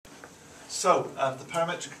So, the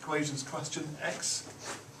parametric equations question, x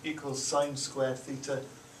equals sine squared theta,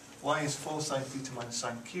 y is 4 sine theta minus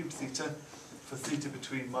sine cubed theta, for theta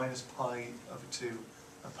between minus pi over 2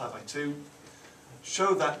 and pi by 2.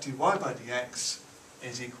 Show that dy by dx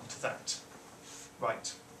is equal to that.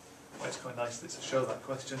 Right. Well, it's quite nice to show that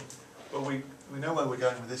question. But we know where we're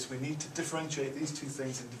going with this. We need to differentiate these two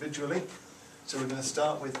things individually. So we're going to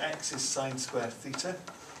start with x is sine squared theta.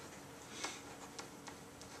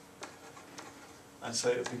 And so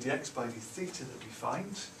it would be dx by d theta that we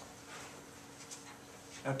find.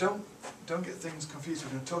 Now don't get things confused.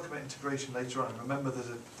 We're going to talk about integration later on. Remember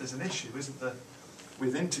there's an issue, isn't there,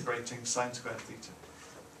 with integrating sine squared theta.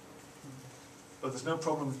 But there's no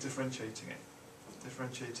problem with differentiating it.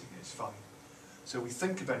 Differentiating it is fine. So we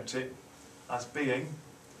think about it as being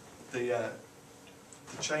the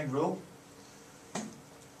chain rule,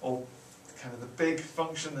 or kind of the big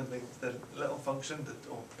function and the little function,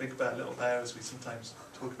 or big bear, little bear, as we sometimes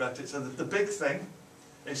talk about it. So the big thing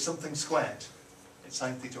is something squared. It's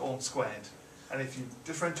sine theta all squared. And if you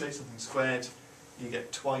differentiate something squared, you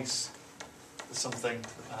get twice the something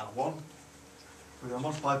to the power 1. We're going to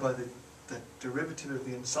multiply by the derivative of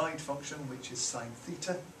the inside function, which is sine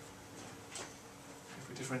theta. If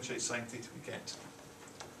we differentiate sine theta, we get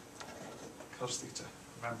cos theta,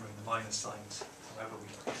 remembering the minus signs, however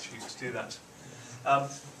we choose to do that.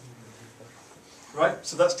 Right,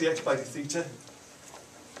 so that's dx by d theta.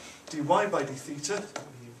 dy by d theta,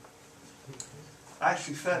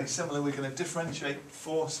 actually fairly similar. We're going to differentiate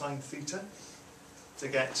 4 sine theta to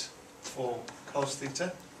get 4 cos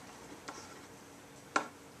theta.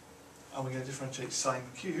 And we're going to differentiate sine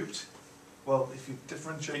cubed. Well, if you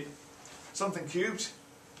differentiate something cubed,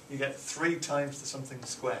 you get 3 times the something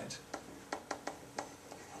squared.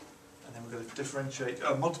 And then we're going to differentiate,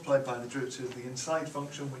 multiply by the derivative of the inside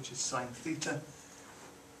function, which is sine theta.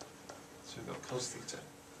 So we've got cos theta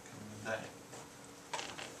coming in there.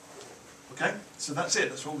 Okay, so that's it,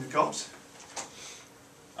 that's all we've got.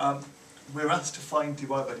 We're asked to find dy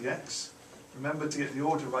by dx. Remember to get the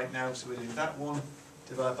order right now, so we're doing that one,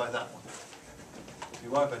 divided by that one. dy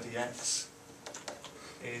by dx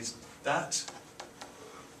is that,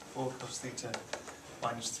 4 cos theta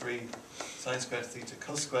minus 3 sine squared theta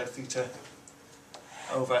cos squared theta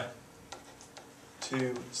over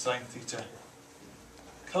 2 sine theta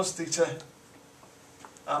cos theta.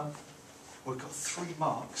 We've got 3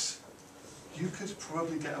 marks. You could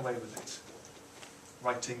probably get away with it,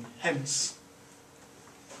 writing hence,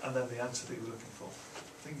 and then the answer that you were looking for.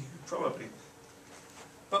 I think you could probably.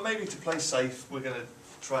 But maybe to play safe, we're going to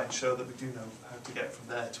try and show that we do know how to get from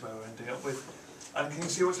there to where we're ending up with. And can you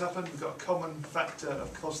see what's happened? We've got a common factor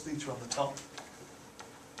of cos theta on the top,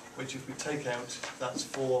 which if we take out, that's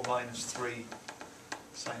 4 minus 3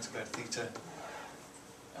 sine squared theta.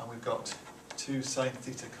 And we've got 2 sine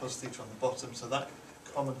theta cos theta on the bottom, so that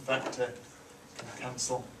common factor can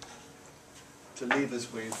cancel to leave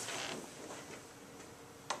us with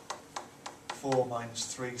 4 minus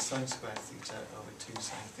 3 sine squared theta over 2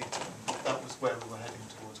 sine theta. And that was where we were heading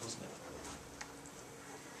towards, wasn't it?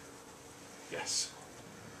 Yes.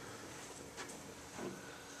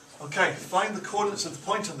 Okay, find the coordinates of the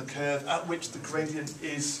point on the curve at which the gradient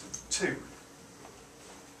is 2.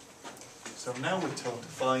 So now we're told to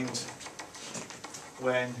find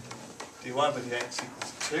when dy by dx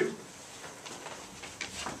equals 2.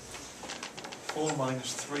 4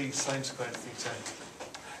 minus 3 sine squared theta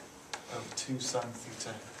over 2 sine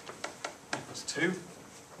theta equals 2.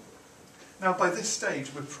 Now by this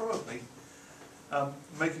stage we're probably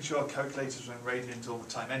making sure our calculators are in radians all the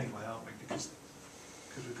time anyway, aren't we? Because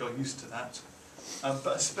we've got used to that.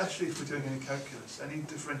 But especially if we're doing any calculus, any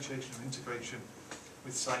differentiation or integration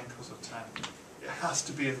with sine, cos or tan, it has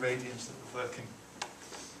to be in radians that we're working.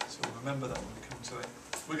 So we'll remember that when we come to it.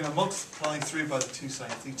 We're going to multiply through by the 2 sine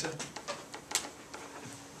theta.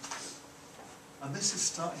 And this is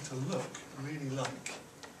starting to look really like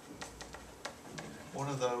one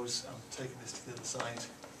of those, I'm taking this to the other side.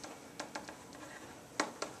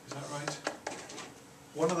 Is that right?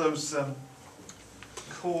 One of those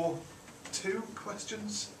core 2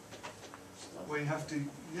 questions where you have to,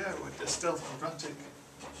 they're still quadratic,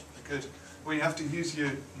 good. Where you have to use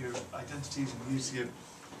your identities and use your,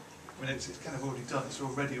 I mean it's kind of already done, it's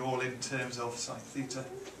already all in terms of sine theta.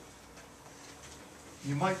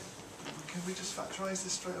 You might, can we just factorise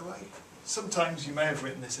this straight away? Sometimes you may have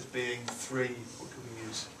written this as being 3, what could we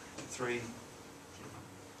use? 3s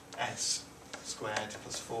squared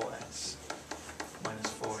plus 4s minus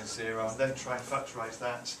 4 is 0, and then try and factorise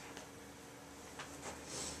that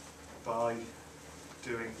by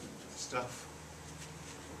doing stuff.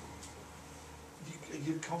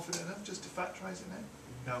 you confident enough just to factorise it now?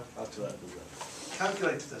 No. After that, does that?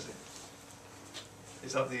 Calculator does it.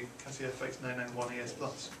 Is that the Casio FX 991 ES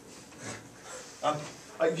Plus?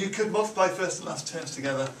 You could multiply first and last terms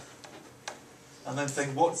together and then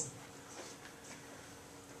think what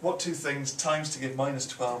two things times to give minus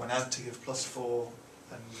 12 and add to give plus 4,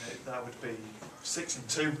 and that would be 6 and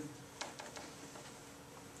 2.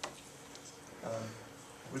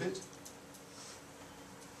 Would it?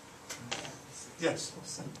 Yes.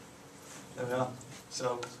 There we are.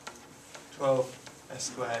 So 12s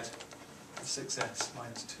squared, 6s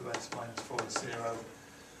minus 2s minus 4 is 0.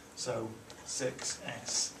 So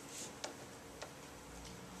 6s.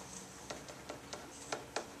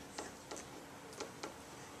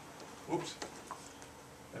 Oops.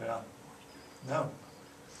 There we are. No.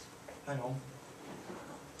 Hang on.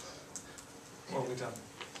 What have we done?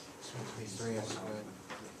 3s squared.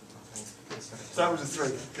 That was a 3.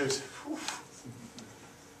 Good. Whew.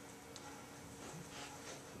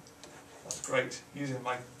 That's great. Using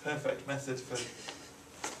my perfect method for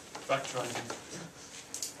factorising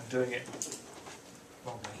and doing it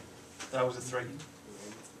wrongly. That was a 3.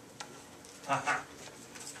 Haha.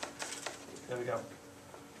 There we go.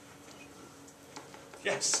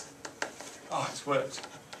 Yes. Oh, it's worked.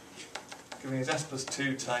 Giving us s plus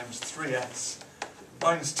 2 times 3s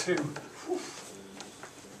minus 2. Whew.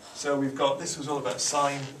 So we've got, this was all about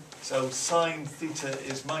sine. So sine theta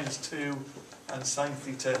is minus 2 and sine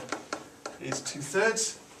theta is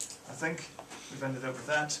 2/3. I think we've ended up with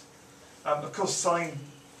that. Of course sine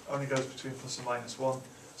only goes between plus and minus 1.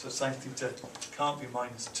 So sine theta can't be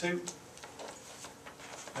minus 2.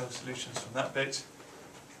 No solutions from that bit.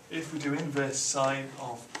 If we do inverse sine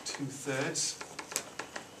of 2/3,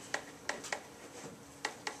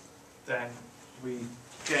 then we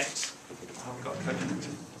get, I haven't got a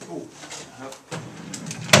calculator. Oh, I have.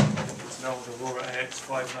 It's an old Aurora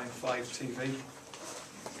AX595 TV.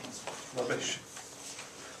 Rubbish.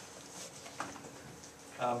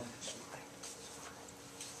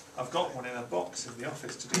 I've got one in a box in the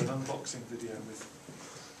office to do an unboxing video with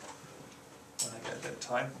when I get a bit of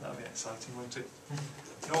time. That'll be exciting, won't it?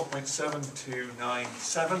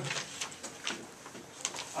 0.7297.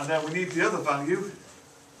 And then we need the other value,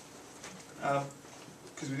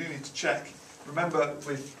 because we do need to check. Remember,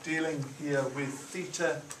 we're dealing here with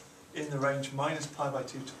theta in the range minus pi by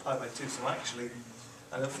 2 to pi by 2, so actually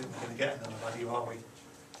I don't think we're going to get another value, are we?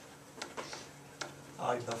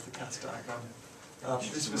 I love the cast diagram.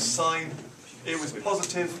 This was sine, it was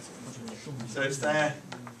positive, so it's there.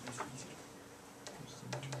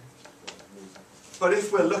 But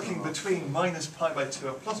if we're looking between minus pi by 2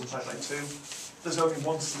 and plus pi by 2, there's only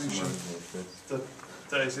one solution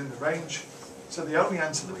that is in the range. So the only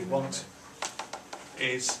answer that we want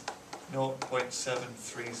is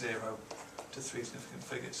 0.730 to 3 significant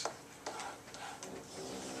figures.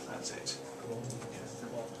 That's it.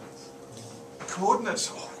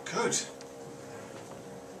 Coordinates. Oh, good.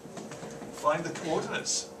 Find the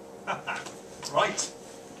coordinates. Right.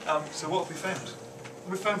 So what have we found?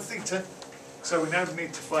 We found theta. So we now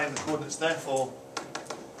need to find the coordinates. Therefore,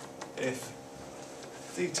 if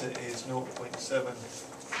theta is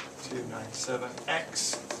 0.7297,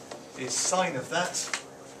 x is sine of that.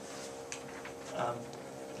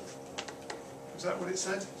 Was that what it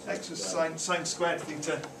said? X was sine squared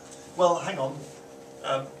theta. Well, hang on.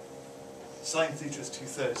 Sine theta is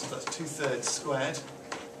 2/3, so that's 2/3 squared.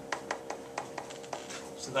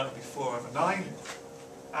 So that would be 4/9.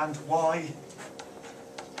 And y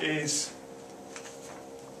is,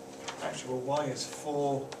 actually, well, y is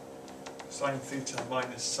 4 sine theta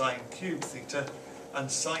minus sine cubed theta, and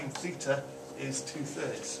sine theta is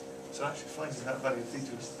 2/3. So actually finding that value of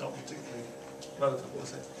theta is not particularly relevant,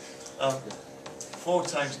 was it? 4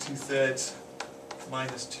 times 2/3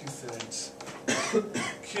 minus 2/3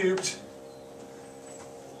 cubed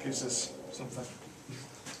gives us something.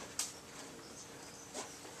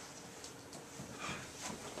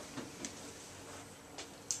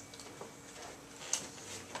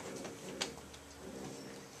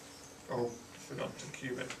 Oh, forgot to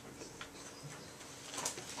cube it.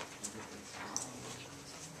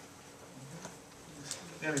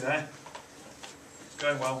 Nearly there. It's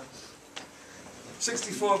going well.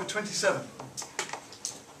 64/27.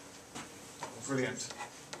 Brilliant.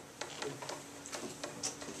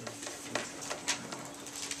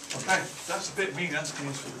 Okay, that's a bit mean asking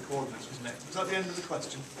us for the coordinates, wasn't it? Was that the end of the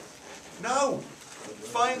question? No!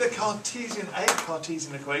 Find a Cartesian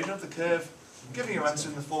equation of the curve, giving your answer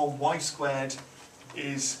in the form y squared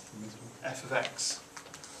is f of x.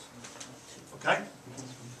 Okay?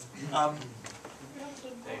 Oh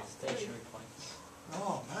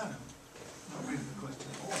man, not reading the question.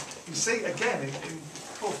 You see, again, in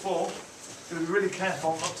 4.4, you've got to be really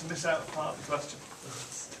careful not to miss out part of the question.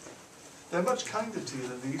 They're much kinder to you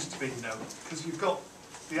than they used to be, you know, because you've got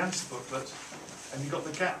the answer booklet and you've got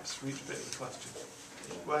the gaps for each bit of the question.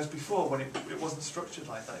 Whereas before, when it wasn't structured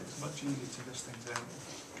like that, it was much easier to miss things out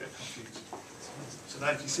and get confused. So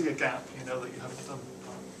now if you see a gap, you know that you haven't done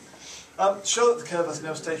it. Show that the curve has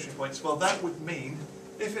no stationary points. Well, that would mean,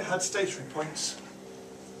 if it had stationary points,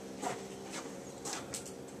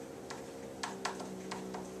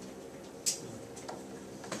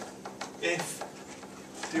 if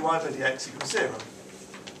dy by dx equals 0.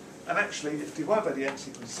 And actually, if dy by dx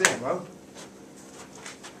equals 0,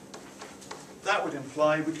 that would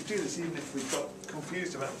imply, we could do this even if we got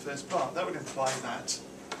confused about the first part, that would imply that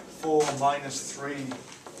 4 minus 3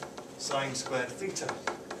 sine squared theta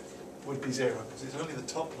would be 0, because it's only the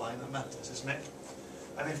top line that matters, isn't it?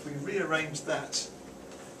 And if we rearrange that,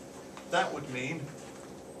 that would mean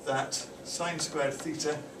that sine squared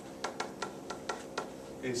theta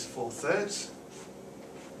is 4/3,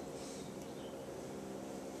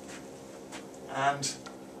 and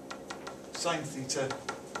sine theta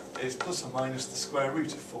is plus or minus the square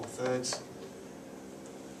root of 4/3,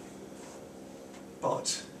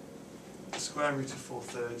 but the square root of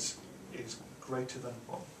 4/3 is greater than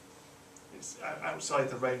 1. It's outside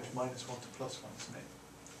the range minus 1 to plus 1, isn't it?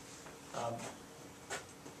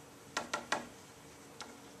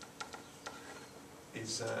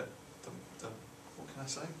 What can I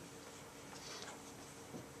say?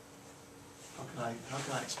 How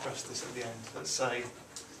can I express this at the end? Let's say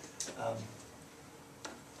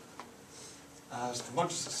as the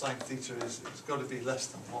modulus of sine theta it's got to be less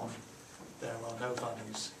than 1, there are no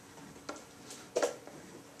values.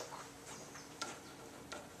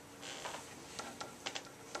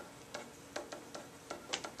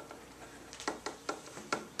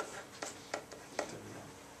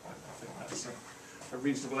 I think that's a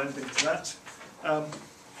reasonable ending to that.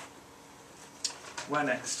 Where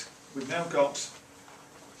next? We've now got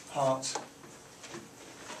part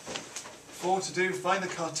 4 to do. Find the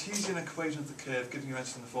Cartesian equation of the curve giving you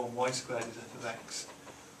answer in the form y squared is f of x.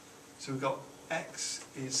 So we've got x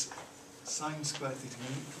is sine squared theta.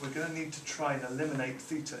 We're going to need to try and eliminate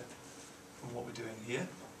theta from what we're doing here.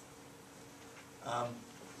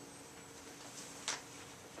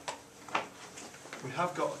 We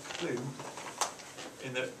have got a clue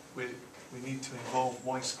in that we need to involve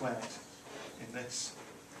y squared in this.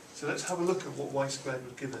 So let's have a look at what y squared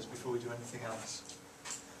would give us before we do anything else.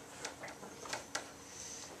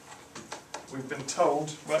 We've been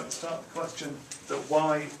told, right at the start of the question, that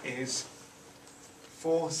y is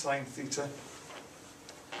 4 sine theta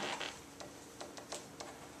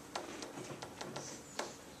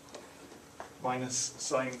minus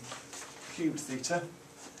sine cubed theta.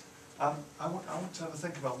 I want to have a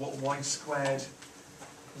think about what y squared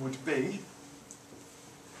would be.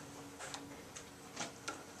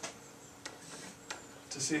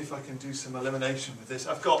 To see if I can do some elimination with this.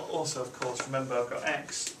 I've got also, of course, remember I've got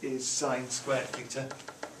x is sine squared theta.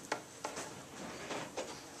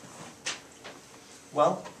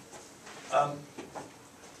 Well,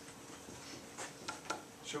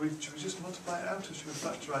 shall we just multiply it out, or should we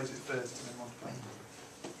factorise it first and then multiply it?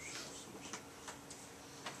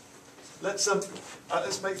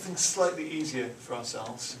 Let's make things slightly easier for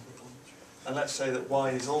ourselves, and let's say that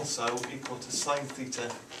y is also equal to sine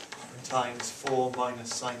theta times 4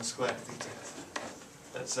 minus sine squared theta.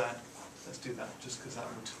 Let's do that, just because that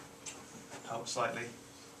would help slightly.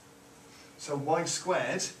 So y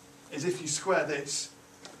squared is, if you square this,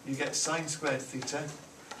 you get sine squared theta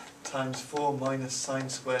times 4 minus sine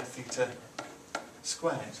squared theta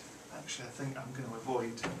squared. Actually, I think I'm going to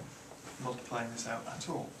avoid multiplying this out at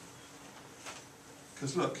all.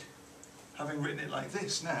 Because look, having written it like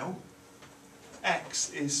this now, x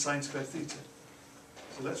is sine squared theta.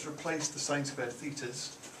 So let's replace the sine squared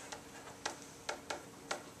thetas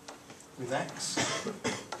with x.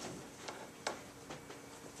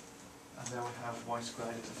 And there we have y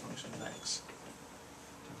squared as a function of x.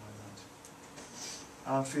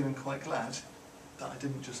 And I'm feeling quite glad that I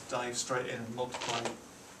didn't just dive straight in and multiply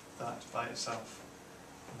that by itself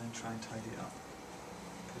and then try and tidy it up,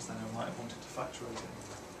 because then I might have wanted to factorise it.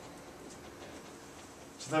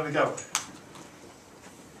 So there we go.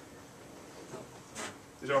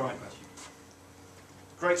 Is it alright?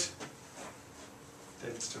 Great.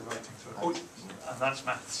 David's still writing through it. Oh, and that's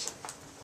maths.